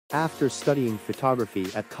After studying photography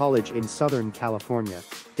at college in Southern California,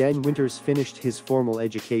 Dan Winters finished his formal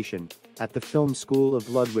education at the Film School of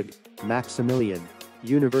Ludwig Maximilian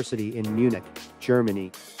University in Munich,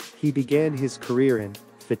 Germany. He began his career in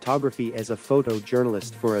photography as a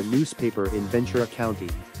photojournalist for a newspaper in Ventura County,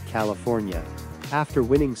 California. After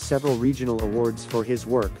winning several regional awards for his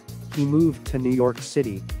work, he moved to New York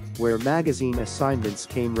City, where magazine assignments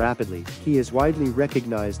came rapidly. He is widely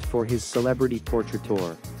recognized for his celebrity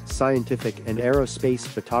portraiture, scientific and aerospace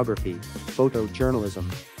photography, photojournalism,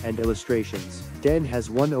 and illustrations. Dan has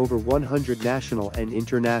won over 100 national and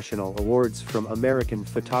international awards from American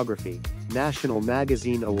Photography, National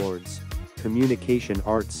Magazine Awards, Communication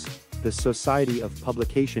Arts, the Society of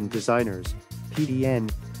Publication Designers,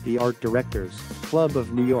 PDN, the Art Directors Club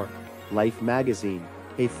of New York, Life Magazine,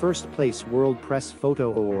 a first-place World Press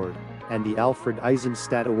Photo Award, and the Alfred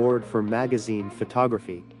Eisenstadt Award for Magazine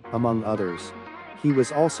Photography, among others. He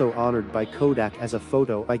was also honored by Kodak as a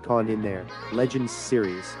photo icon in their Legends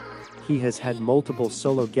series. He has had multiple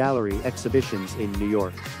solo gallery exhibitions in New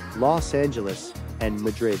York, Los Angeles, and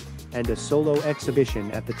Madrid, and a solo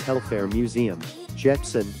exhibition at the Telfair Museum,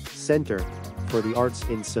 Jetson Center for the Arts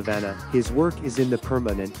in Savannah. His work is in the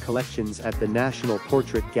permanent collections at the National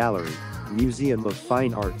Portrait Gallery, Museum of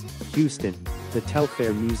Fine Art, Houston, the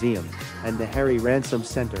Telfair Museum, and the Harry Ransom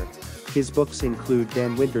Center. His books include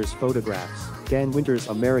Dan Winters Photographs, Dan Winters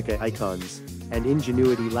America Icons, and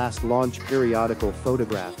Ingenuity Last Launch Periodical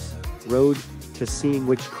Photographs, Road to Seeing,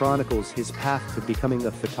 which chronicles his path to becoming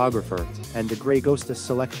a photographer, and The Grey Ghost, a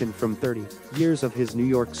selection from 30 years of his New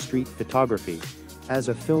York street photography. As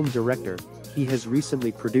a film director, he has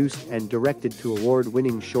recently produced and directed two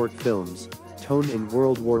award-winning short films, Tone in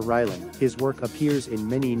World War Ryland. His work appears in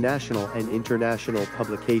many national and international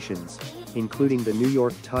publications, including the New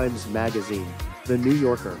York Times Magazine, The New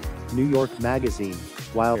Yorker, New York Magazine,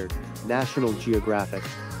 Wired, National Geographic,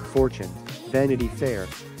 Fortune, Vanity Fair,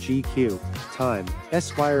 GQ, Time,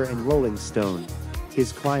 Esquire, and Rolling Stone.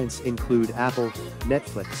 His clients include Apple,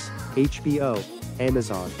 Netflix, HBO,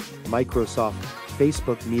 Amazon, Microsoft,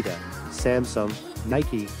 Facebook, Meta, Samsung,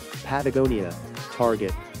 Nike, Patagonia,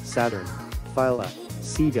 Target, Saturn, Fila,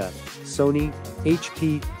 Sega, Sony,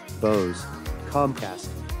 HP, Bose, Comcast,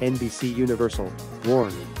 NBC Universal,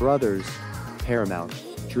 Warner Brothers, Paramount,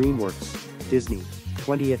 DreamWorks, Disney,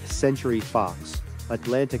 20th Century Fox,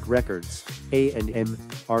 Atlantic Records, A&M,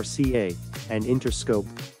 RCA, and Interscope,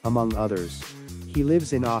 among others. He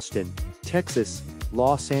lives in Austin, Texas,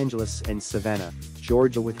 Los Angeles, and Savannah,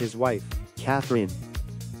 Georgia with his wife, Catherine.